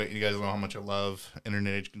conspiracy, and you guys know how much I love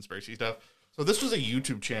internet age conspiracy stuff. So this was a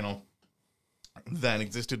YouTube channel that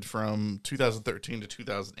existed from 2013 to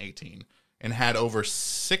 2018 and had over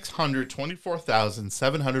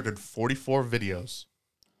 624,744 videos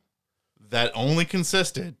that only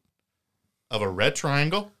consisted of a red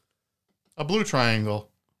triangle, a blue triangle,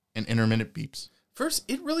 and intermittent beeps. First,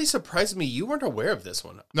 it really surprised me you weren't aware of this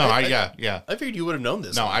one. No, yeah. I figured you would have known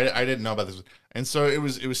this. No, I didn't know about this. And so it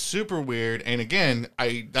was super weird. And again,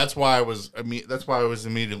 that's why I was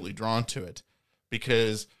immediately drawn to it,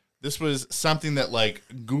 because this was something that like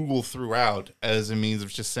Google threw out as a means of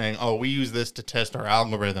just saying, "Oh, we use this to test our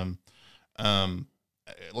algorithm."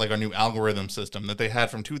 Like our new algorithm system that they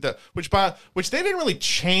had from 2000, which they didn't really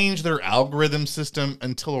change their algorithm system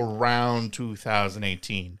until around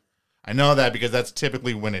 2018. I know that because that's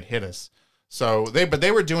typically when it hit us. So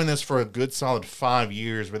they were doing this for a good solid 5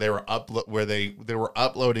 years, where they were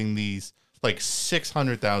uploading these like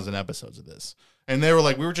 600,000 episodes of this, and they were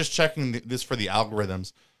like, we were just checking this for the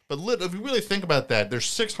algorithms. But if you really think about that, there's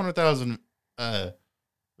 600,000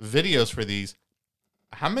 videos for these.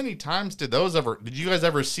 How many times did you guys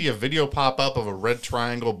ever see a video pop up of a red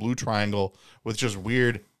triangle, blue triangle with just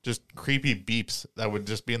weird, just creepy beeps that would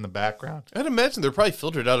just be in the background? I'd imagine they're probably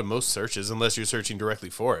filtered out of most searches unless you're searching directly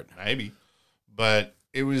for it. Maybe. But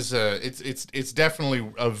it was, it's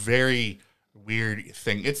definitely a very weird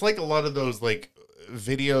thing. It's like a lot of those like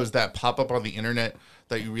videos that pop up on the internet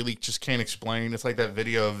that you really just can't explain. It's like that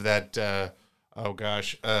video of that,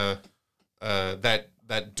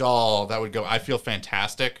 that doll that would go, "I feel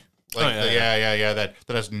fantastic." Like, that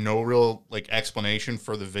has no real like explanation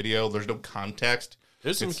for the video. There's no context.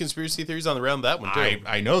 There's some conspiracy theories on around that one too.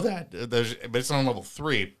 I know that. But it's on level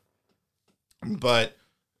 3. But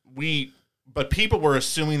people were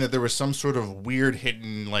assuming that there was some sort of weird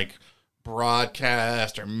hidden like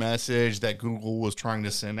broadcast or message that Google was trying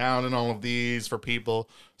to send out in all of these for people.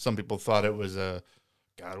 Some people thought it was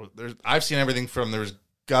I've seen everything from there's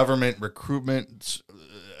government recruitment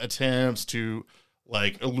attempts to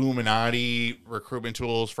like Illuminati recruitment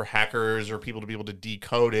tools for hackers or people to be able to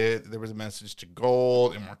decode it. There was a message to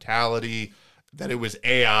gold, immortality, that it was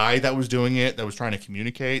AI that was doing it, that was trying to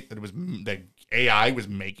communicate, that AI was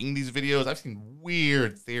making these videos. I've seen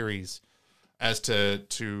weird theories as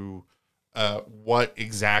to what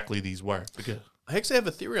exactly these were. I actually have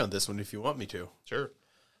a theory on this one if you want me to. Sure.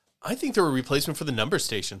 I think they're a replacement for the number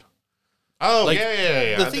station. Oh, like,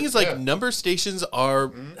 yeah. The thing is, like, number stations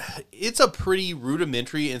are, it's a pretty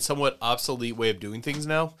rudimentary and somewhat obsolete way of doing things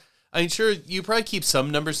now. I'm sure you probably keep some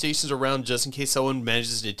number stations around just in case someone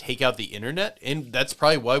manages to take out the internet, and that's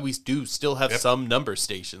probably why we do still have some number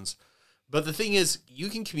stations. But the thing is, you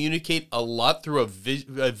can communicate a lot through a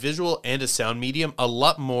visual and a sound medium, a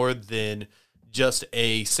lot more than just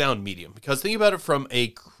a sound medium. Because think about it from a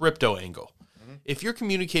crypto angle. If you're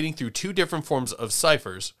communicating through two different forms of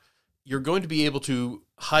ciphers, you're going to be able to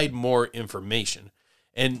hide more information.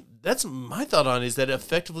 And that's my thought on is that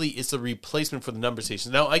effectively it's a replacement for the number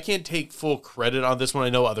stations. Now, I can't take full credit on this one. I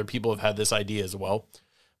know other people have had this idea as well.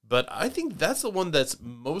 But I think that's the one that's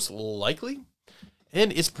most likely.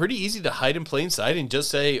 And it's pretty easy to hide in plain sight and just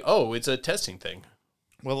say, oh, it's a testing thing.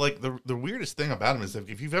 Well, like the weirdest thing about them is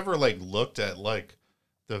if you've ever like looked at like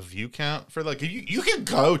the view count for like, you can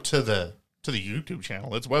go to the YouTube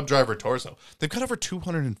channel. It's WebDriver Torso. They've got over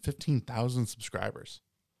 215,000 subscribers.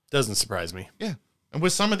 Doesn't surprise me. Yeah. And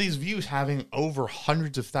with some of these views having over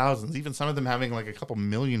hundreds of thousands, even some of them having like a couple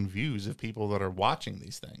million views of people that are watching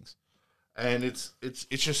these things. And it's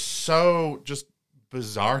just so just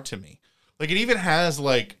bizarre to me. Like it even has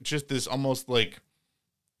like just this almost like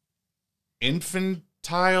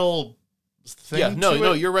infantile thing. Yeah,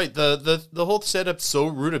 no, you're right. The whole setup's so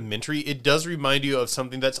rudimentary. It does remind you of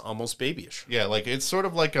something that's almost babyish. Yeah, like it's sort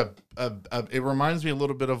of like it reminds me a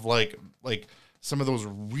little bit of like some of those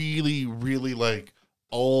really, really like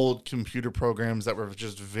old computer programs that were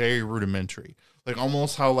just very rudimentary. Like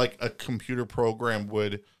almost how like a computer program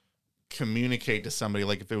would communicate to somebody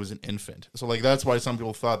like if it was an infant. So like that's why some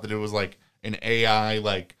people thought that it was like an AI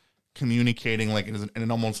like communicating like in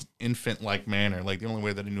an almost infant like manner. Like the only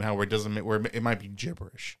way that I knew how where it might be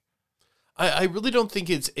gibberish. I really don't think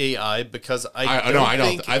it's AI because I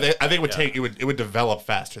think it would develop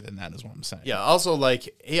faster than that is what I'm saying. Yeah. Also,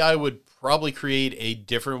 like AI would probably create a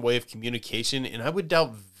different way of communication, and I would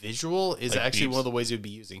doubt visual is like actually beeps. One of the ways it would be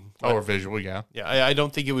using. But, or visual, yeah. Yeah, I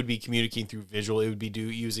don't think it would be communicating through visual. It would be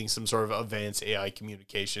using some sort of advanced AI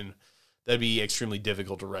communication that'd be extremely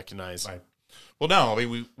difficult to recognize. Right. Well, no, I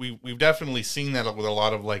mean we've definitely seen that with a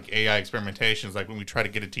lot of like AI experimentations, like when we try to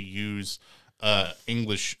get it to use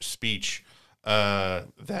English speech. That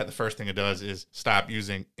the first thing it does is stop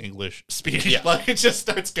using English speech. Yeah. Like it just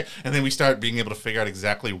starts, and then we start being able to figure out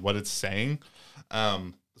exactly what it's saying.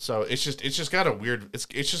 So it's just got a weird. It's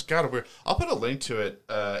just got a weird. I'll put a link to it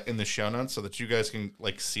in the show notes so that you guys can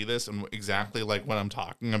like see this and exactly like what I'm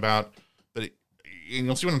talking about. But and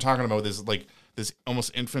you'll see what I'm talking about with this like this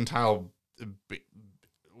almost infantile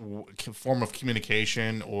form of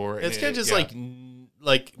communication, or it's kind of just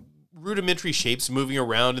like rudimentary shapes moving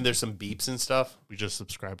around, and there's some beeps and stuff. We just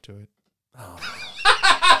subscribe to it.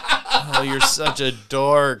 Oh, you're such a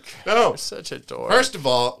dork. No, you're such a dork. First of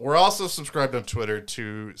all, we're also subscribed on Twitter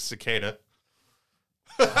to Cicada.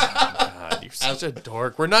 Oh, God, you're such a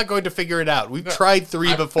dork. We're not going to figure it out. We've tried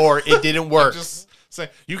 3 before. It didn't work. Just say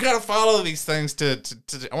you got to follow these things to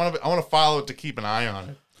I want to follow it to keep an eye on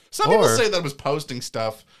it. Some people say that it was posting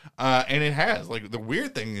stuff, and it has. Like the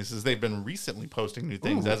weird thing is they've been recently posting new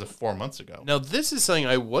things as of 4 months ago. Now this is something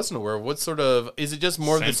I wasn't aware of. What sort of is it? Just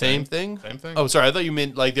more of the same thing? Same thing. Oh, sorry. I thought you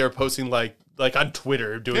meant like they were posting like on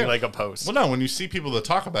Twitter doing like a post. Well, no. When you see people that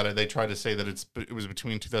talk about it, they try to say that it was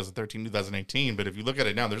between 2013 and 2018. But if you look at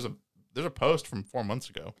it now, there's a post from 4 months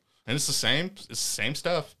ago, and it's the same. It's the same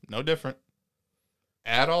stuff. No different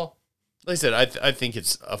at all. Like I said, I think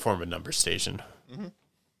it's a form of number station. Mm-hmm.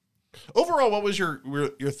 Overall, what was your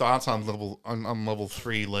thoughts on level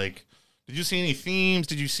 3? Like, did you see any themes?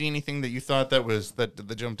 Did you see anything that you thought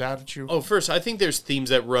that jumped out at you? Oh, first, I think there's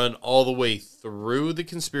themes that run all the way through the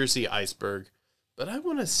conspiracy iceberg, but I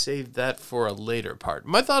want to save that for a later part.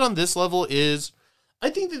 My thought on this level is, I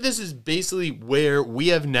think that this is basically where we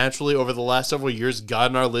have naturally over the last several years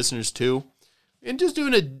gotten our listeners to. And just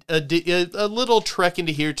doing a little trek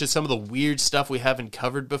into here to some of the weird stuff we haven't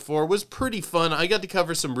covered before was pretty fun. I got to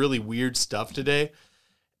cover some really weird stuff today.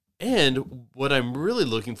 And what I'm really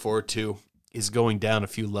looking forward to is going down a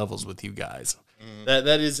few levels with you guys.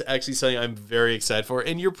 That is actually something I'm very excited for.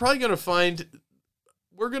 And you're probably going to find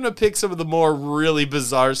we're going to pick some of the more really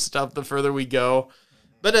bizarre stuff the further we go.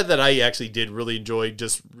 But that I actually did really enjoy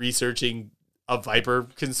just researching a Viper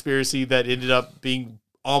conspiracy that ended up being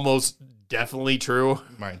almost definitely true.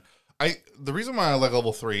 Right. The reason why I like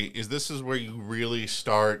level 3 is this is where you really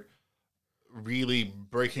start really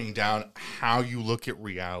breaking down how you look at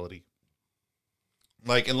reality.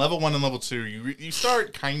 Like in level 1 and level 2, you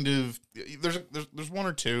start kind of there's one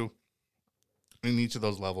or two in each of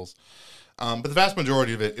those levels, but the vast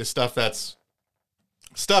majority of it is stuff that's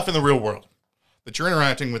stuff in the real world that you're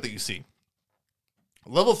interacting with that you see.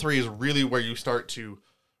 Level 3 is really where you start to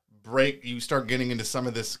you start getting into some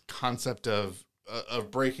of this concept of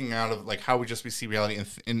breaking out of like how we see reality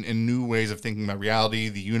in new ways of thinking about reality,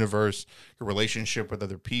 the universe, your relationship with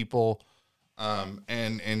other people.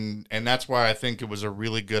 And that's why I think it was a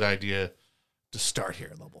really good idea to start here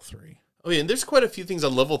at level 3. Oh yeah, and there's quite a few things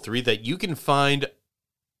on level 3 that you can find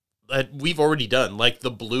that we've already done. Like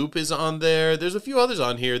the bloop is on there. There's a few others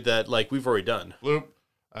on here that like we've already done. Bloop,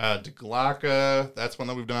 Deglaka, that's one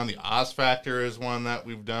that we've done. The Oz Factor is one that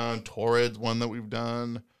we've done. Torrid's one that we've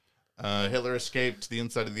done. Hitler escaped to the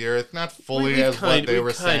inside of the earth. Not fully as what they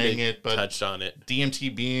were saying it, but touched on it.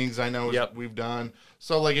 DMT beings, I know we've done.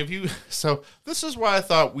 So like so this is why I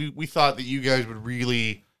thought we thought that you guys would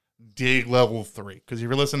really dig level 3, because if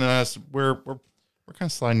you're listening to us, we're kind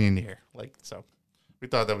of sliding in here. Like, so we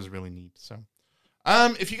thought that was really neat. So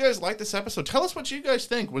if you guys like this episode, tell us what you guys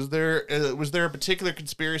think. Was there a particular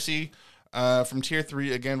conspiracy from tier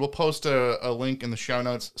 3? Again, we'll post a link in the show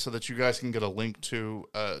notes so that you guys can get a link to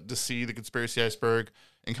see the conspiracy iceberg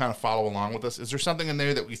and kind of follow along with us. Is there something in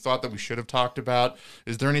there that we thought that we should have talked about?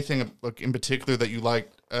 Is there anything in particular that you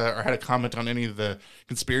liked or had a comment on any of the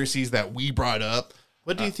conspiracies that we brought up?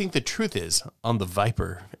 What do you think the truth is on the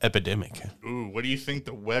Viper epidemic? Ooh, what do you think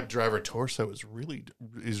the web driver torso is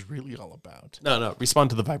really all about? No, respond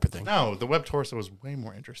to the Viper thing. No, the web torso is way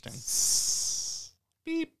more interesting.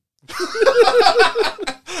 Beep.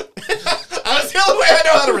 That's the only way I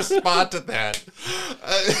know how to respond to that.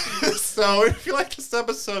 So if you like this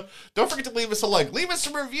episode, don't forget to leave us a like. Leave us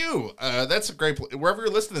a review. That's a great wherever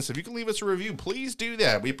you're listening to this. If you can leave us a review, please do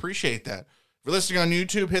that. We appreciate that. If you're listening on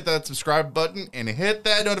YouTube, hit that subscribe button and hit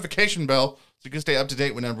that notification bell so you can stay up to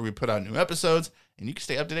date whenever we put out new episodes, and you can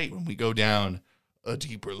stay up to date when we go down a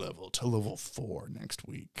deeper level to level 4 next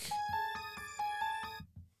week.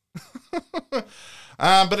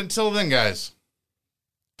 But until then, guys,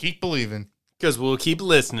 keep believing. Because we'll keep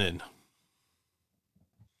listening.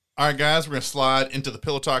 All right, guys, we're going to slide into the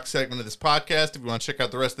Pillow Talk segment of this podcast. If you want to check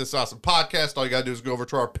out the rest of this awesome podcast, all you got to do is go over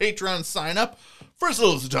to our Patreon and sign up. For as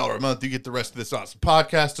little as $1 a month, you get the rest of this awesome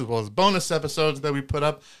podcast, as well as bonus episodes that we put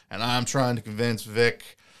up. And I'm trying to convince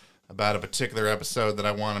Vic about a particular episode that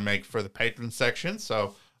I want to make for the patron section.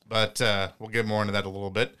 But we'll get more into that a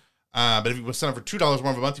little bit. But if you sign up for $2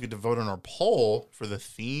 more of a month, you get to vote on our poll for the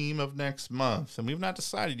theme of next month. And we've not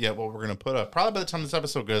decided yet what we're going to put up. Probably by the time this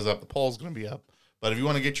episode goes up, the poll's going to be up. But if you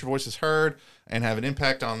want to get your voices heard and have an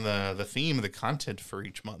impact on the theme of the content for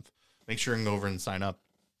each month, make sure you can go over and sign up.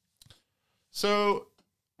 So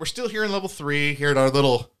we're still here in level 3, here at our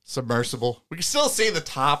little submersible. We can still see the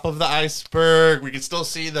top of the iceberg. We can still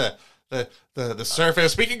see the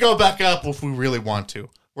surface. We can go back up if we really want to.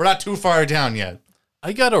 We're not too far down yet.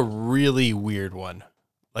 I got a really weird one.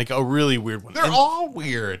 Like a really weird one. They're all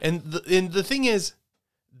weird. And the thing is,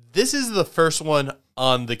 this is the first one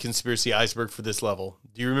on the conspiracy iceberg for this level.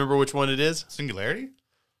 Do you remember which one it is? Singularity?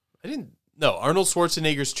 No, Arnold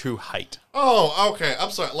Schwarzenegger's true height. Oh, okay. I'm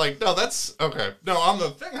sorry. No, that's okay. No, on the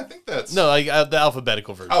thing, I think that's no, the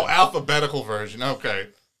alphabetical version. Oh, alphabetical version. Okay.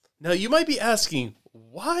 Now you might be asking,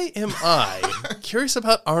 why am I curious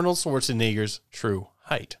about Arnold Schwarzenegger's true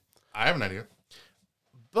height? I have an idea.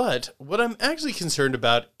 But what I'm actually concerned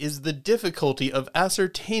about is the difficulty of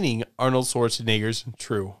ascertaining Arnold Schwarzenegger's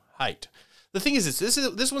true height. The thing is,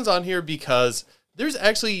 this one's on here because there's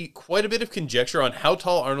actually quite a bit of conjecture on how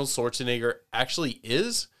tall Arnold Schwarzenegger actually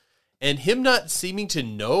is, and him not seeming to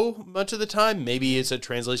know much of the time. Maybe it's a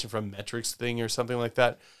translation from metrics thing or something like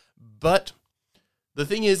that. But the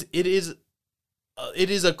thing is, it is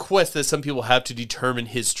a quest that some people have to determine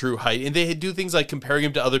his true height, and they do things like comparing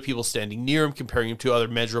him to other people standing near him, comparing him to other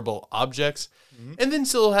measurable objects, and then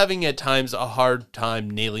still having at times a hard time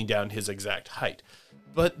nailing down his exact height.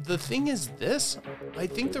 But the thing is this, I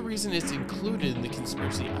think the reason it's included in the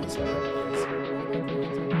conspiracy iceberg is...